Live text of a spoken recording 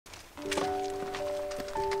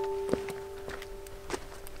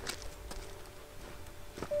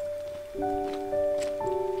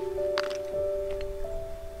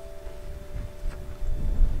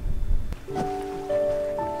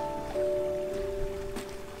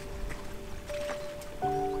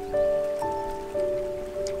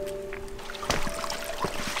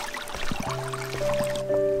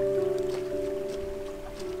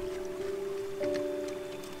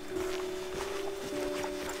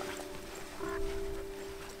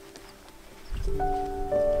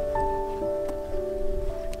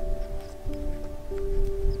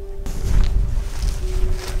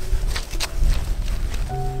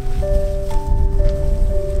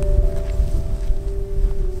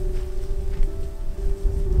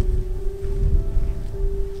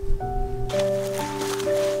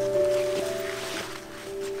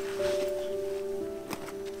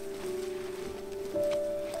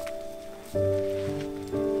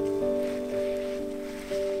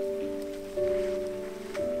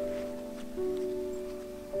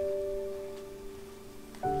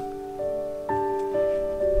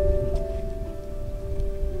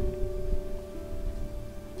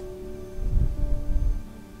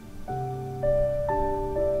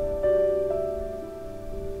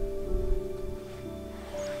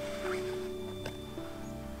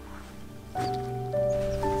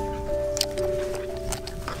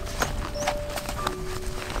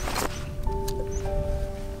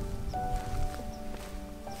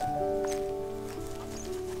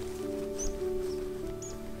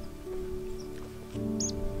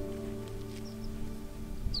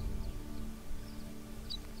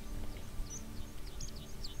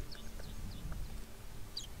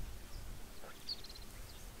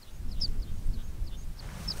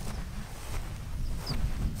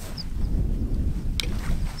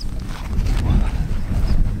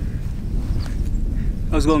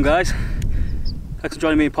How's it going, guys? Thanks for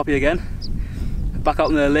joining me and Poppy again. Back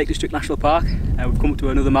out in the Lake District National Park. We've come up to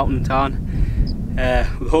another mountain town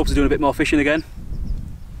with hopes of doing a bit more fishing again.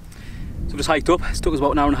 So we just hiked up. It took us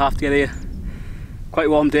about an hour and a half to get here. Quite a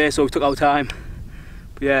warm day, so we took our time.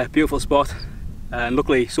 But yeah, beautiful spot. And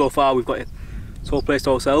luckily, so far, we've got this whole place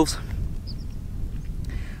to ourselves.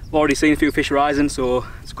 I've already seen a few fish rising, so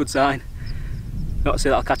it's a good sign. Not to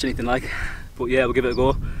say that I'll catch anything like, but yeah, we'll give it a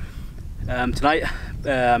go. Tonight,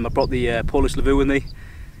 I brought the Polish Lavvu with me.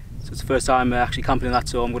 So it's the first time actually camping in that,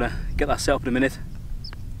 so I'm going to get that set up in a minute.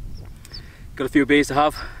 Got a few beers to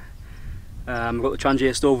have. I've got the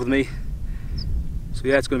Trangia stove with me. So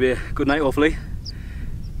yeah, it's going to be a good night, hopefully.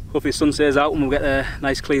 Hopefully the sun stays out and we'll get a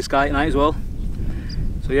nice clear sky tonight as well.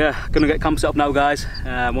 So yeah, going to get camp set up now, guys.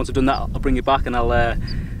 Once I've done that, I'll bring you back and I'll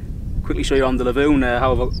quickly show you on the Lavvu and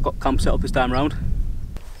how I've got camp set up this time around.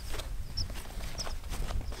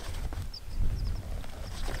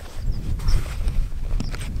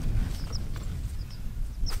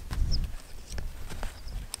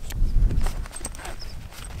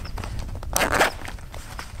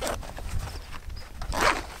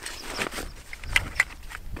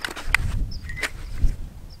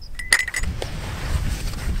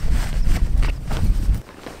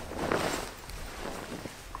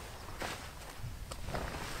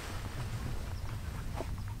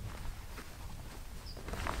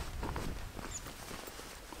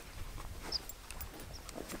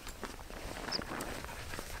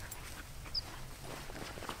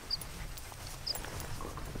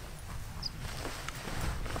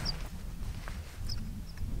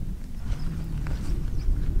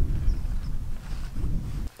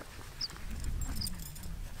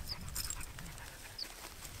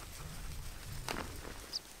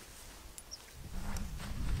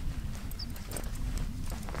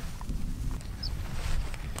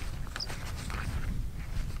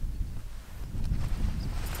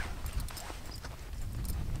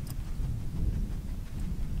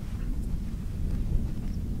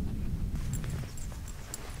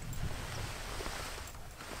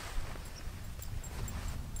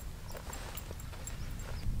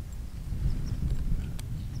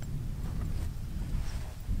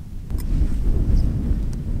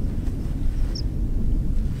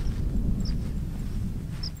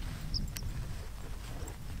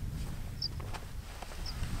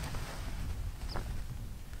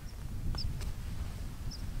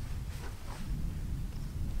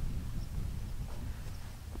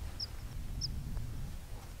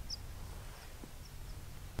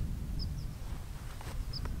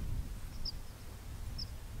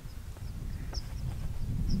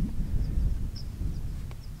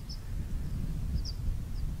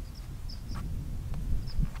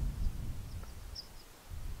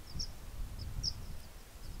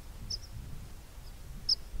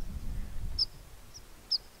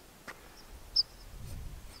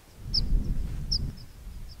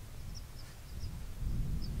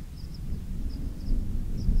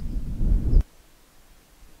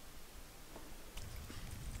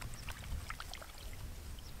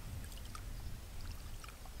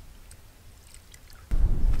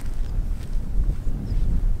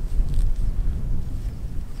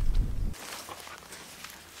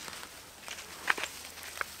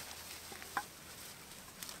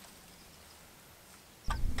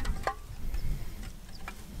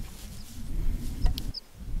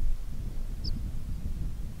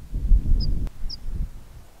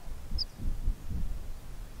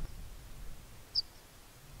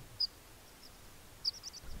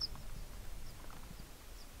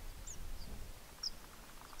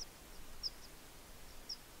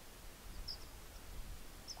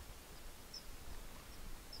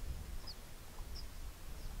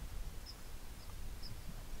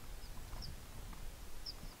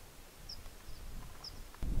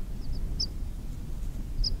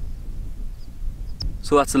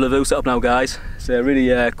 So that's the Lavvu setup now, guys. It's a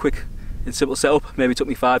really quick and simple setup. Maybe took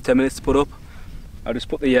me 5-10 minutes to put up. I just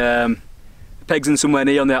put the pegs in somewhere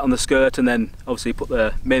near on the skirt, and then obviously put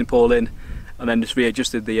the main pole in, and then just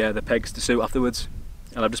readjusted the pegs to suit afterwards.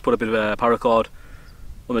 And I've just put a bit of a paracord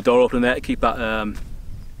on the door opener there to keep that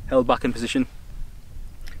held back in position.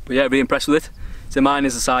 But yeah, really impressed with it. So mine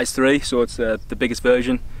is a size 3, so it's the biggest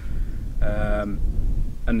version. And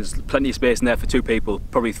there's plenty of space in there for 2 people,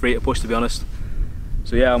 probably 3 to push, to be honest.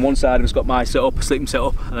 So yeah, on one side I've just got my setup, sleeping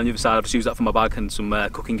setup, and on the other side I'll just use that for my bag and some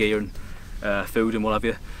cooking gear and food and what have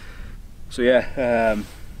you. So yeah,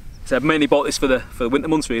 so I've mainly bought this for the winter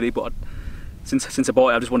months really, but since I bought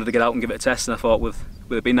it I just wanted to get out and give it a test, and I thought with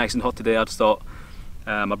it being nice and hot today I just thought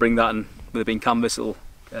I'll bring that, and with it being canvas it'll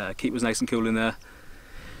keep us nice and cool in there.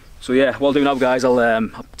 So yeah, what I'll do now guys, I'll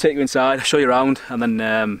take you inside, show you around, and then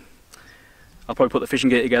I'll probably put the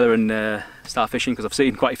fishing gear together and start fishing, because I've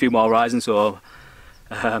seen quite a few more rising, so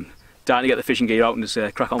dying to get the fishing gear out and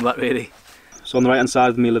just crack on with that really. So on the right hand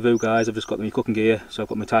side of my Lavvu guys, I've just got my cooking gear. So I've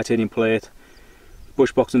got my titanium plate,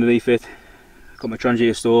 bush box underneath it, got my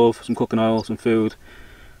Trangia stove, some cooking oil, some food,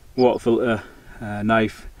 water filter,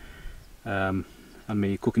 knife, and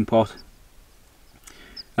my cooking pot.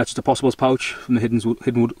 That's just a possibles pouch from the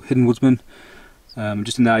Hidden Woodsman.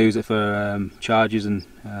 Just in there I use it for charges and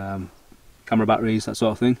camera batteries, that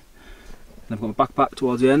sort of thing. And I've got my backpack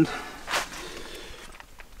towards the end.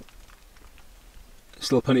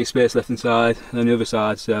 Still plenty of space left inside, and then the other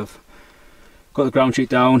side, so I've got the ground sheet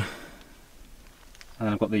down, and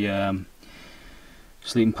then I've got the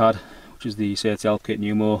sleeping pad, which is the CTL Kit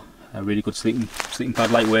Numo, a really good sleeping pad,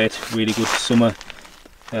 lightweight, really good summer,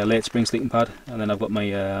 late spring sleeping pad. And then I've got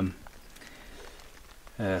my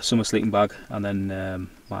summer sleeping bag, and then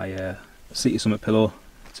my Seaty Summit pillow.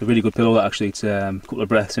 It's a really good pillow that actually, it's a couple of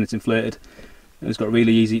breaths and it's inflated, and it's got a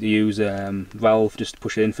really easy to use valve, just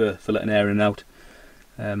push it in for letting air in and out.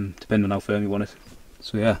 Depending on how firm you want it.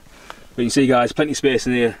 So yeah, but you can see guys, plenty of space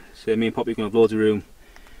in here. So me and Poppy can have loads of room,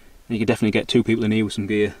 and you can definitely get 2 people in here with some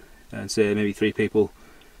gear, and say maybe 3 people.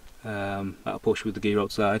 That'll push with the gear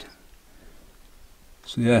outside.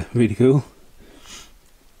 So yeah, really cool.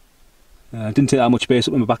 Didn't take that much space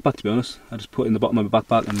up in my backpack, to be honest. I just put it in the bottom of my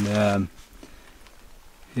backpack, and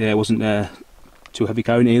yeah, it wasn't too heavy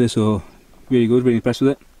carrying either, so really good, really impressed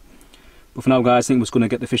with it. But for now guys, I think we're just going to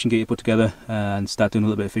get the fishing gear put together and start doing a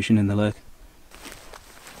little bit of fishing in the lake.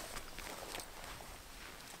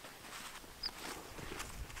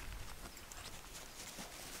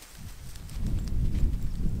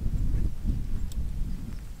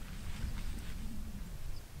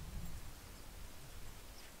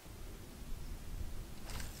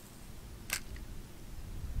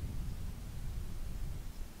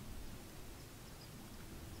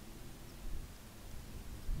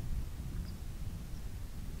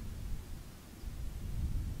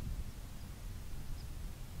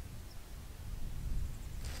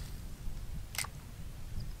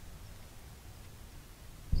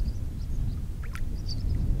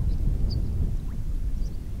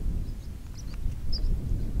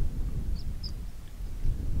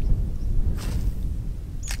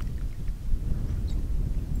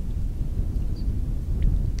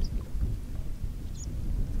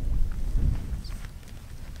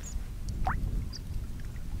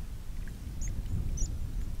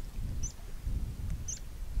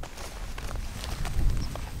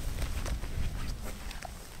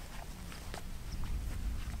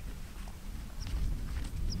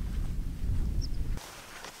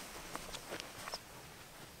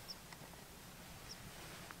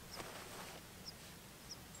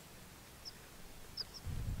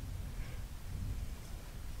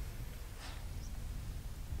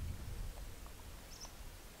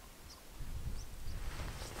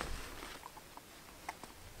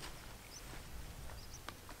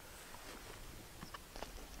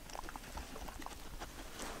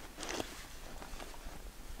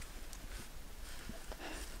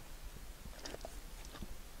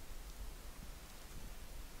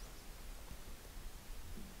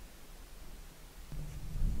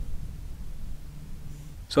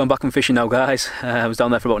 So I'm back from fishing now guys. I was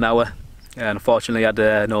down there for about an hour, and unfortunately I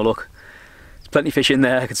had no luck. There's plenty of fish in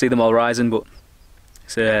there, I can see them all rising, but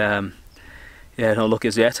it's, yeah, no luck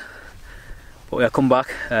as yet. But yeah, I come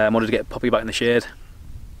back, I wanted to get Poppy back in the shade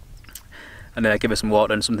and give her some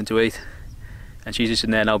water and something to eat. And she's just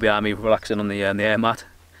in there now behind me, relaxing on the air mat,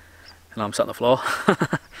 and I'm sat on the floor.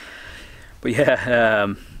 But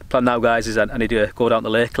yeah, plan now guys is that I need to go down to the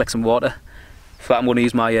lake, collect some water. For that I'm going to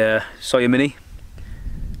use my Sawyer Mini.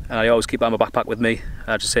 And I always keep that in my backpack with me.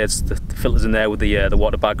 I just say it's the filters in there with the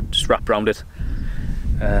water bag just wrapped around it.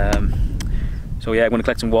 So yeah, I'm going to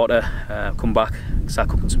collect some water, come back, start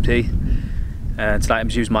cooking some tea. Tonight I'm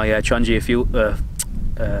just using my Trangia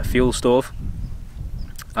fuel stove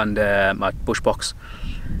and my bush box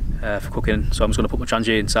for cooking. So I'm just going to put my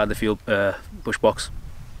Trangia inside the bush box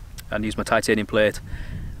and use my titanium plate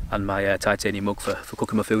and my titanium mug for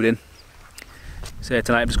cooking my food in. So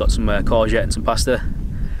tonight I've just got some courgette and some pasta.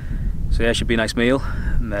 So yeah, it should be a nice meal.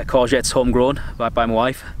 And courgette's homegrown by my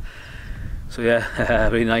wife. So yeah,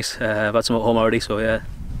 really nice. I've had some at home already, so yeah,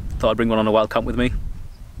 thought I'd bring one on a wild camp with me.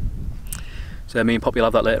 So me and Poppy will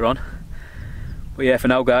have that later on. But yeah, for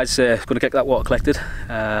now guys, going to get that water collected,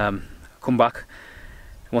 come back.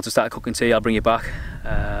 And once I start cooking tea, I'll bring you back.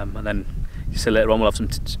 And then you see later on we'll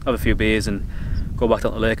have a few beers and go back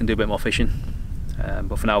down to the lake and do a bit more fishing.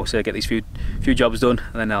 But for now, so get these few jobs done,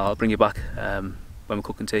 and then I'll bring you back when we're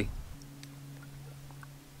cooking tea.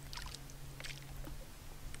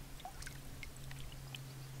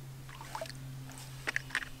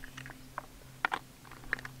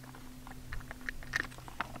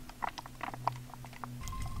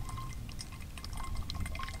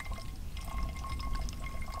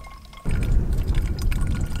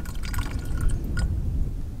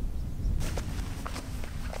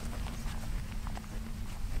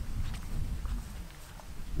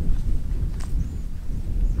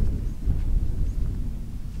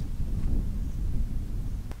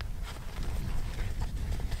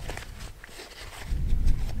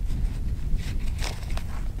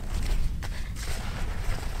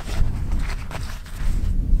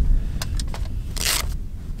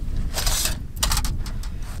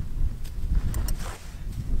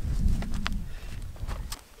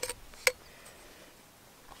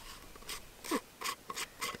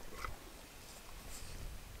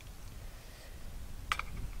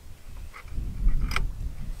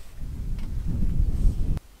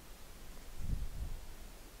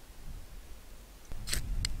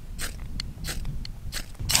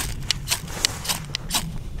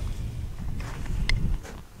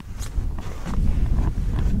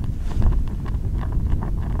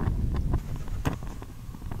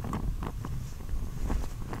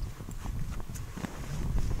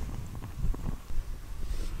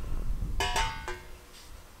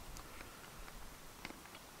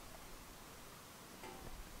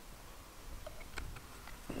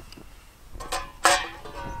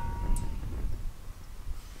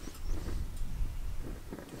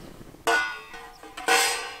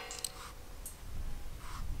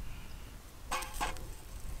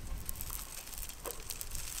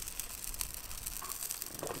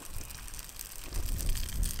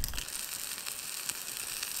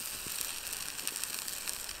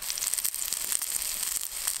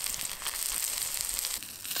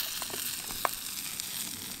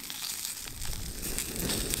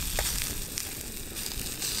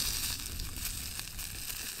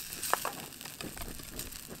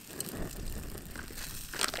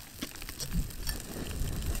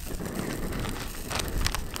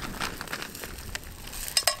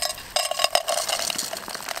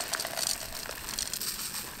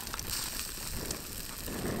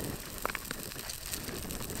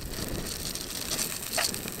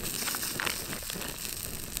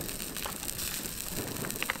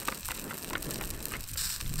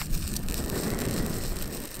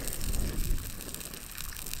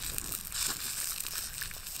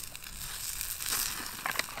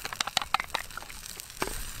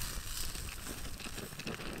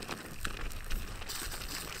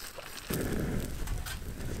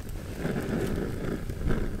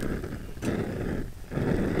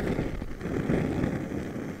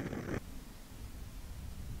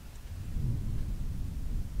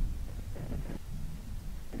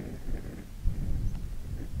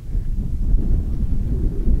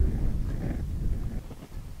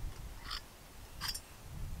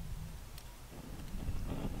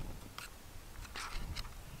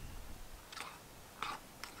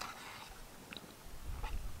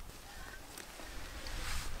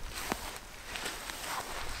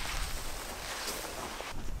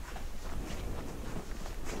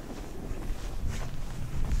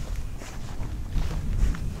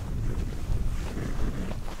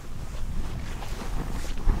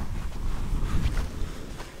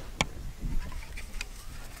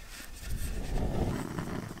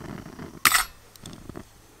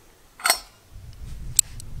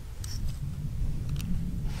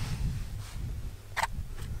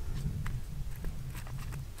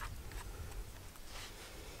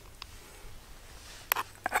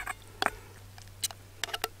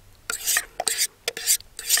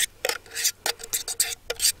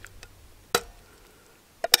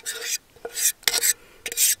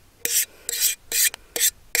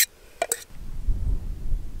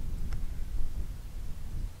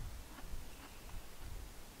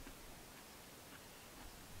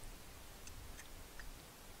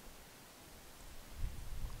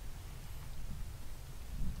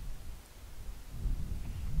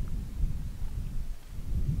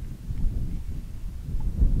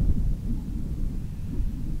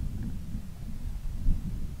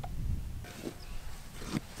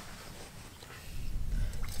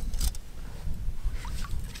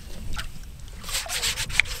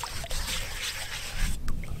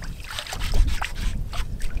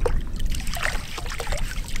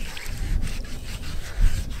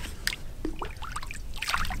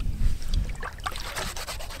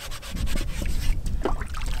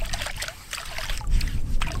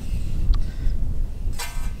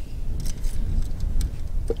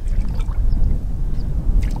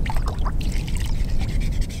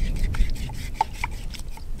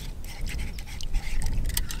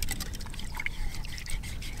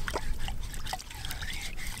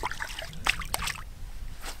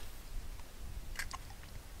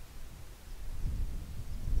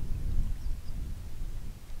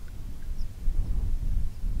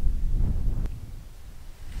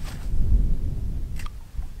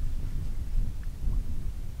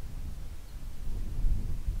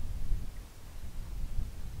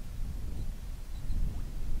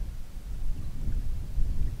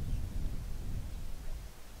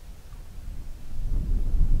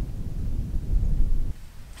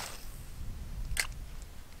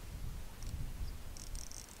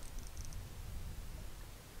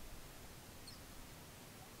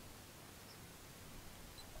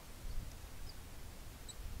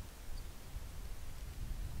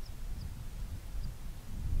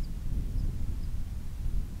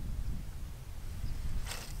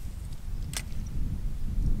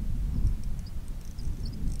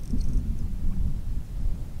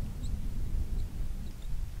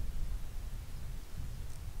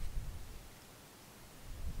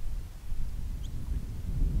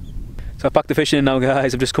 So I've packed the fishing in now,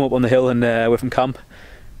 guys. I've just come up on the hill and we're from camp.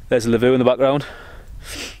 There's the Lavvu in the background.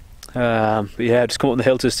 But yeah, I've just come up on the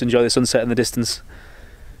hill to just enjoy the sunset in the distance.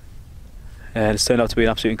 And it's turned out to be an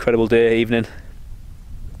absolutely incredible day, evening.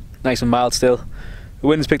 Nice and mild still. The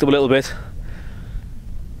wind's picked up a little bit.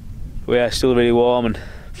 But yeah, still really warm and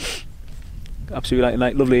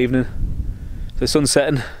absolutely lovely evening. So the sun's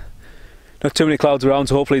setting. Not too many clouds around,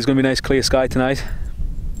 so hopefully it's going to be a nice clear sky tonight.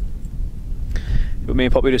 But me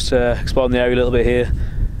and Poppy just exploring the area a little bit here.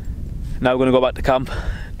 Now we're going to go back to camp,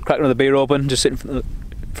 crack another beer open, just sit in front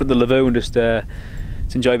of the Lavvu and just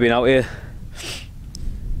enjoy being out here.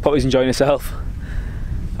 Poppy's enjoying herself.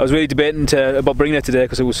 I was really debating about bringing her today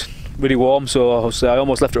because it was really warm, so I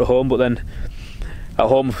almost left her at home, but then at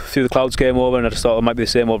home a few of the clouds came over and I just thought it might be the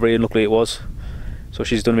same over here, and luckily it was. So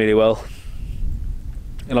she's done really well.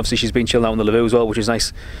 And obviously she's been chilling out on the Lavvu as well, which is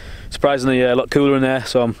nice. Surprisingly a lot cooler in there,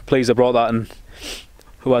 so I'm pleased I brought that, and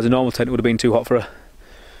otherwise a normal tent would have been too hot for her.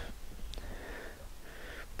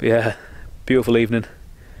 But yeah, beautiful evening.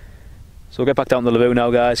 So we'll get back down to the Lavvu now,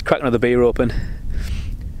 guys, crack another beer open,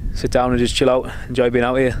 sit down and just chill out, enjoy being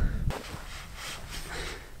out here.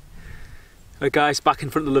 Right guys, back in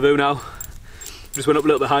front of the Lavvu now. Just went up a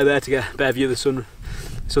little bit high there to get a better view of the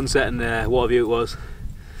sunset and water view it was.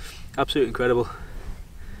 Absolutely incredible.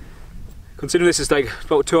 Considering this is like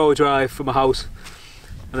about a 2-hour drive from my house,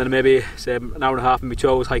 and then maybe say an hour and a half in my 2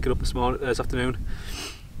 hours hiking up this afternoon.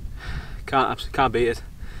 Can't beat it.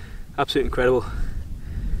 Absolutely incredible.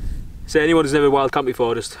 Say anyone who's never wild camped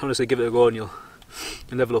before, just honestly give it a go and you'll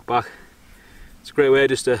never look back. It's a great way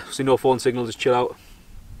just to see no phone signal, just chill out.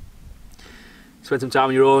 Spend some time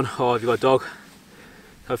on your own, or if you've got a dog,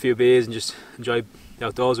 have a few beers and just enjoy the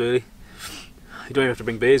outdoors really. You don't even have to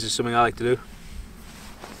bring beers, it's something I like to do.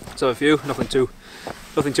 So a few, nothing too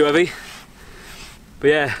heavy. But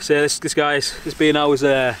yeah, so this beer now is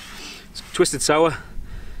Twisted Sour,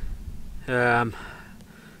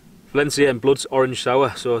 Valencia and Blood's Orange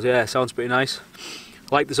Sour. So yeah, sounds pretty nice.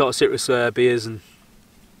 I like the sort of citrus beers and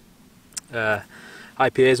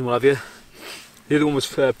IPAs and what have you. The other one was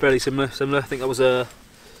fairly similar. I think that was I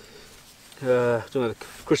don't know,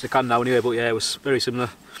 crushed the can now anyway, but yeah, it was very similar.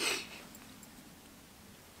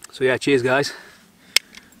 So yeah, cheers guys.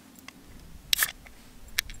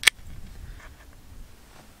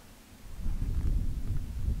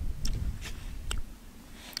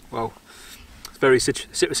 Wow, it's very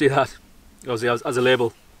citrusy that, as a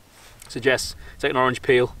label suggests. It's like an orange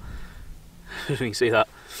peel. You can see that.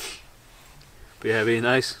 But yeah, really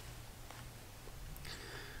nice.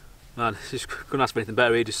 Man, just couldn't ask for anything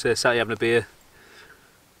better. Just sat here having a beer.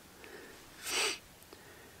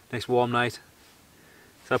 Nice warm night.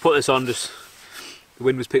 So I put this on, just the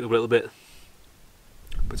wind was picking up a little bit,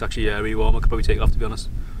 but it's actually really warm. I could probably take it off, to be honest.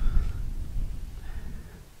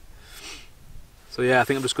 So yeah, I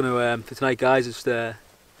think I'm just going to for tonight, guys, just have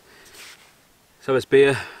this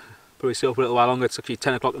beer. Probably stay up a little while longer. It's actually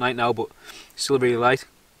 10 o'clock at night now, but it's still really light.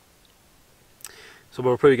 So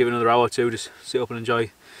we'll probably give it another hour or two, just sit up and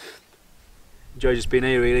enjoy just being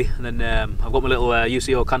here really. And then I've got my little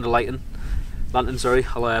UCO candle lantern, sorry.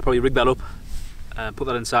 I'll probably rig that up and put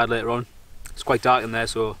that inside later on. It's quite dark in there,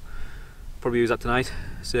 so I'll probably use that tonight.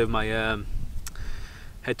 Save my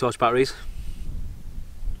head torch batteries.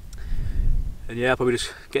 And yeah, I'll probably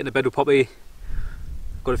just get into bed with Poppy.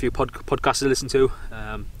 Got a few podcasts to listen to.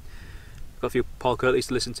 Got a few Paul Curtis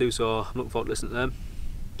to listen to, so I'm looking forward to listening to them.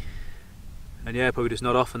 And yeah, probably just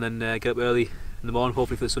nod off and then get up early in the morning,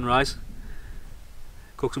 hopefully for the sunrise.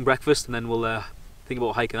 Cook some breakfast and then we'll think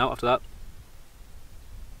about hiking out after that.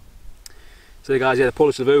 So guys, yeah, the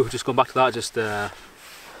Polish Lavvu, just gone back to that, just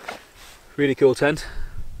really cool tent.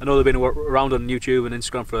 I know they've been around on YouTube and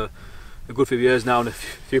Instagram for a good few years now, and a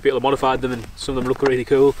few people have modified them and some of them look really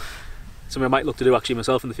cool. Something I might look to do actually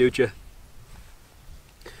myself in the future.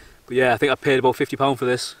 But yeah, I think I paid about £50 for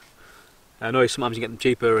this. I know sometimes you get them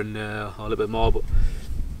cheaper and or a little bit more, but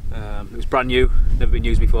it was brand new, never been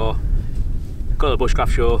used before. Got a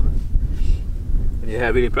bushcraft show, and yeah,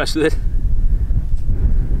 really impressed with it.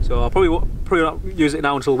 So I'll probably not use it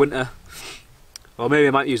now until winter, or maybe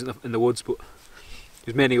I might use it in the woods, but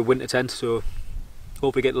it's mainly a winter tent, so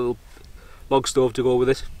hopefully get a little log stove to go with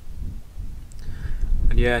it.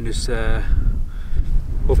 And yeah, and just hopefully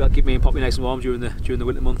that'll keep me and Poppy nice and warm during the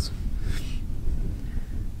winter months.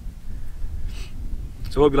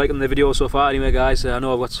 So I hope you're liking the video so far anyway, guys. I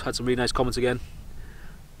know I've had some really nice comments again.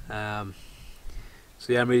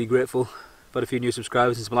 So yeah, I'm really grateful. I've had a few new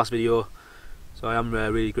subscribers since my last video, so I am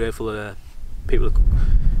really grateful that people are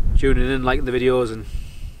tuning in, liking the videos, and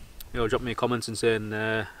dropping me comments and saying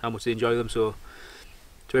how much they enjoy them. So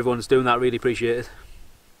to everyone that's doing that, really appreciate it.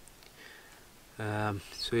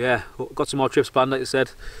 So yeah, got some more trips planned. Like I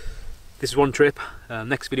said, this is one trip.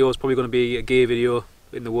 Next video is probably going to be a gear video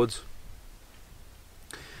in the woods,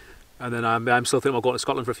 and then I'm still thinking about going to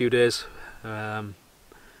Scotland for a few days. And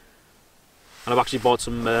I've actually bought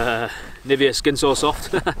some Nivea Skin So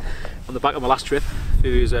Soft on the back of my last trip.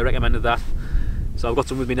 Who's recommended that, so I've got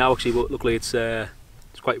some with me now actually, but luckily it's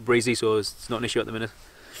quite breezy, so it's not an issue at the minute.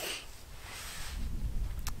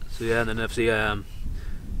 So yeah, and then obviously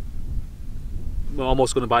we're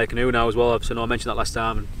almost going to buy a canoe now as well. So I know I mentioned that last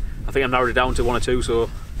time, and I think I've narrowed it down to 1 or 2, so I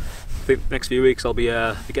think next few weeks I'll be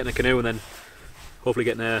getting a canoe, and then hopefully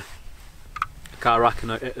getting a car rack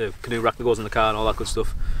and a canoe rack that goes in the car and all that good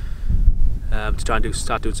stuff, to try and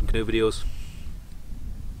start doing some canoe videos.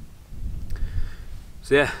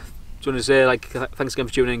 So yeah, just wanted to say, like, thanks again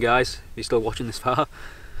for tuning in, guys, if you're still watching this far.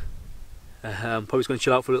 Probably just going to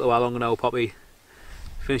chill out for a little while longer now, Poppy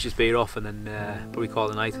finish this beer off, and then probably call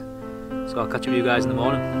it a night. So I'll catch up with you guys in the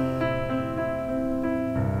morning.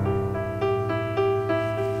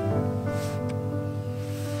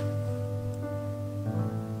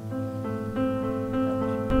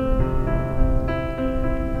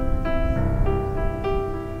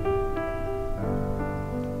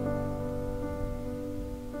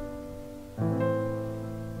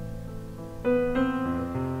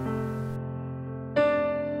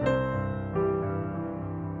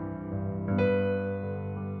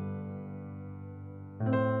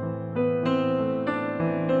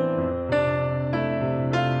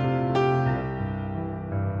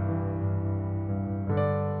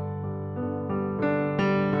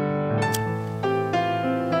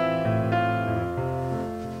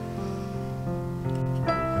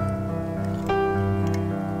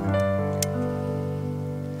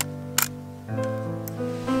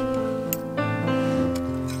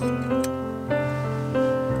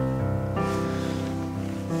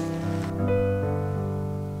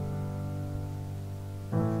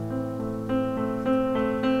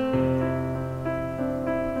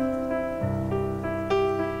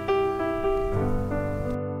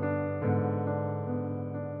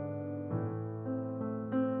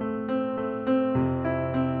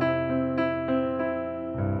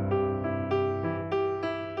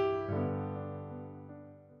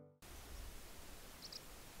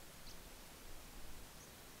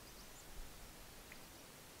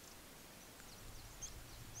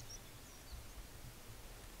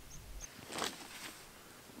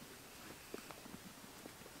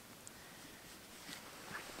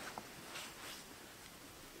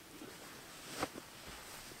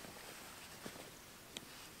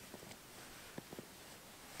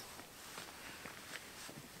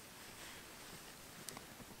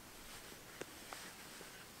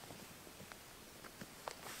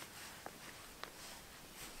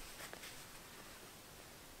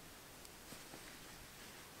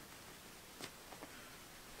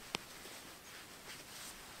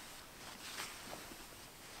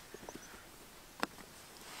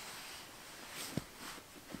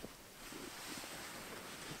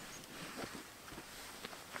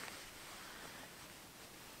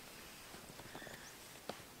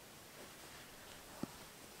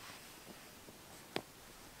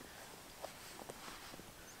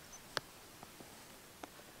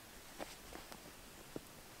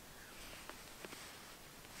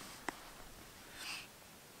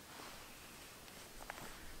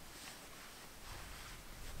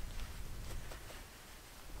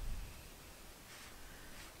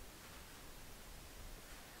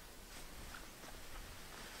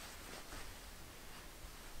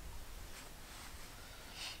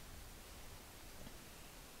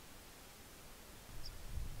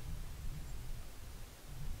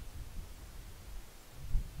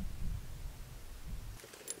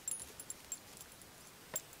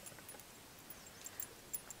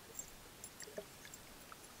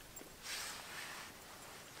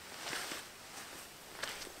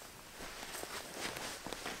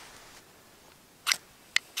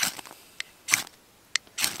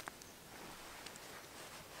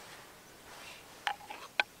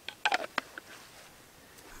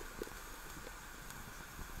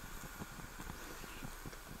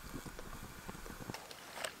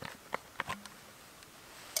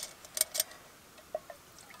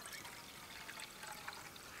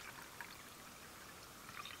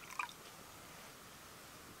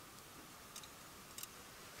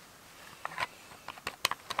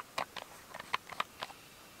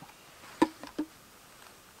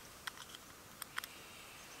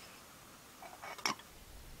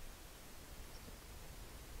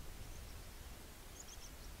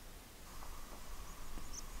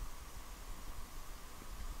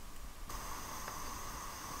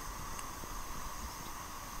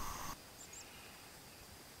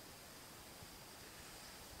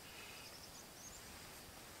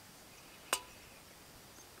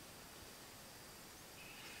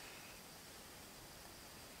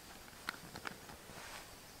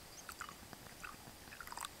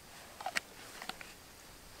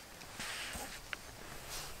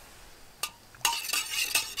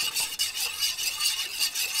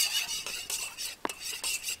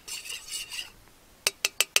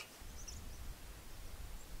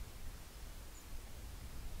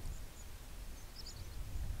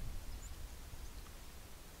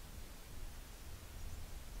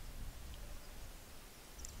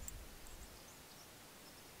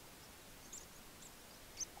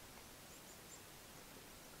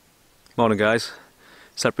 Morning guys.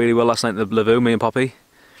 Slept really well last night at the Lavvu, me and Poppy.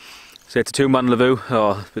 So it's a 2-man Lavvu,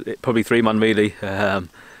 or probably 3-man really.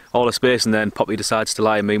 All the space, and then Poppy decides to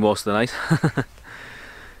lie on me most of the night.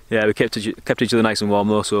 Yeah, we kept each other nice and warm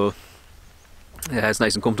though, so yeah, it's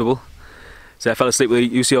nice and comfortable. So I fell asleep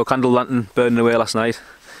with the UCO candle lantern burning away last night.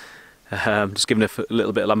 Just giving it a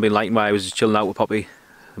little bit of ambient lighting while I was just chilling out with Poppy.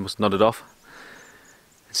 I must have nodded off.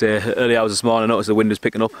 It's early hours this morning. I noticed the wind was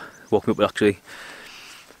picking up, woke me up actually.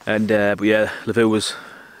 And but yeah, Lavvu was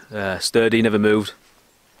sturdy, never moved.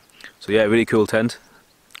 So yeah, really cool tent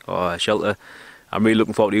or shelter. I'm really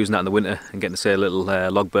looking forward to using that in the winter and getting to say a little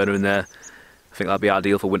log burner in there. I think that'll be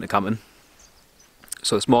ideal for winter camping.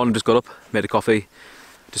 So this morning just got up, made a coffee,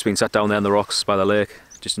 just been sat down there on the rocks by the lake,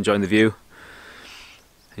 just enjoying the view.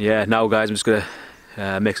 And yeah, now guys, I'm just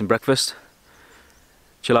gonna make some breakfast,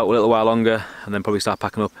 chill out a little while longer, and then probably start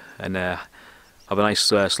packing up and have a nice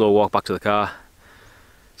slow walk back to the car.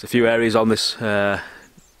 There's a few areas on this where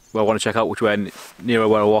I want to check out which way nearer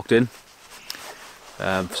where I walked in.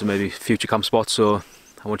 So maybe future camp spots, so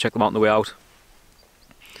I want to check them out on the way out.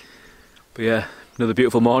 But yeah, another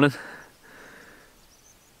beautiful morning.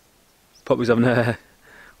 Poppy's having a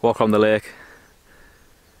walk around the lake.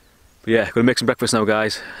 But yeah, gonna make some breakfast now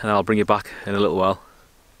guys, and I'll bring you back in a little while.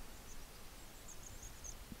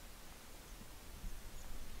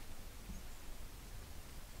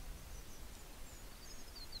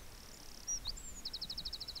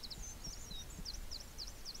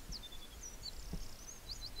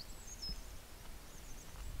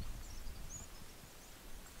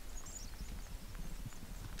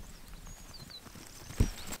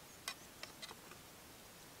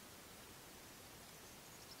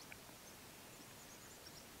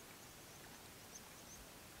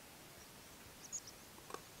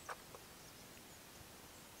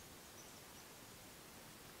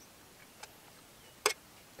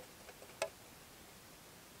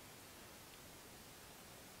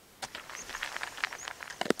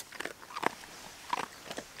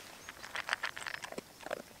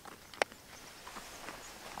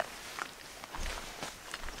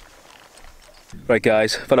 Right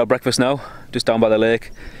guys, I've had our breakfast now, just down by the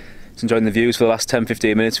lake. Just enjoying the views for the last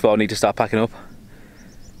 10-15 minutes before I need to start packing up.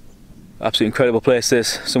 Absolutely incredible place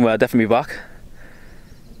this, somewhere I'll definitely be back.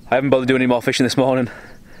 I haven't bothered doing any more fishing this morning.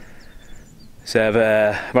 So I've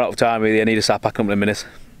run out of time really, I need to start packing up in a minute.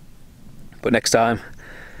 But next time,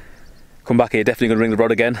 come back here, definitely going to bring the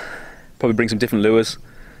rod again. Probably bring some different lures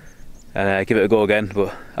and give it a go again.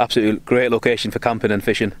 But absolutely great location for camping and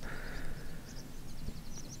fishing.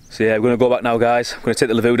 So yeah, we're going to go back now guys. I'm going to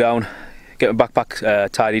take the Lavvu down, get my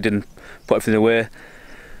backpack tidied and put everything away, and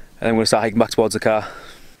then I'm going to start hiking back towards the car.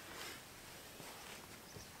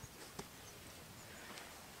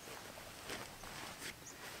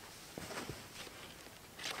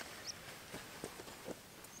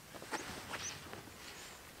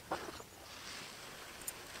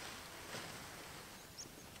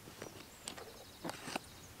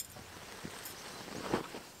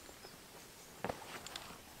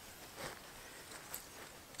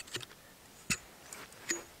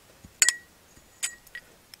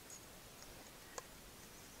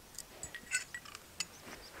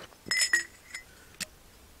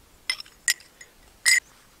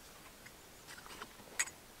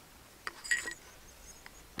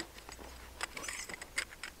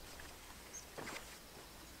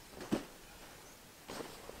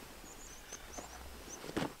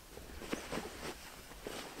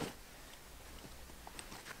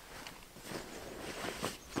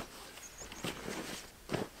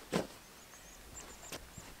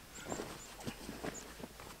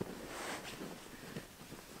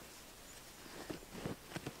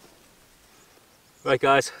 Right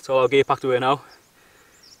guys, it's all our gear packed away now. I'm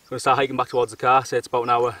going to start hiking back towards the car, so it's about an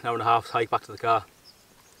hour and a half hike back to the car.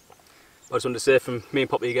 I just wanted to say from me and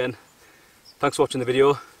Poppy again, thanks for watching the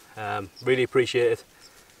video, really appreciate it.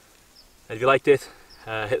 And if you liked it,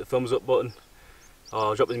 hit the thumbs up button,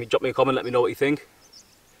 or drop me a comment, let me know what you think.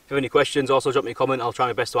 If you have any questions, also drop me a comment, I'll try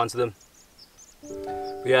my best to answer them.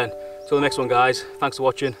 But yeah, until the next one guys, thanks for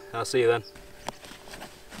watching, and I'll see you then.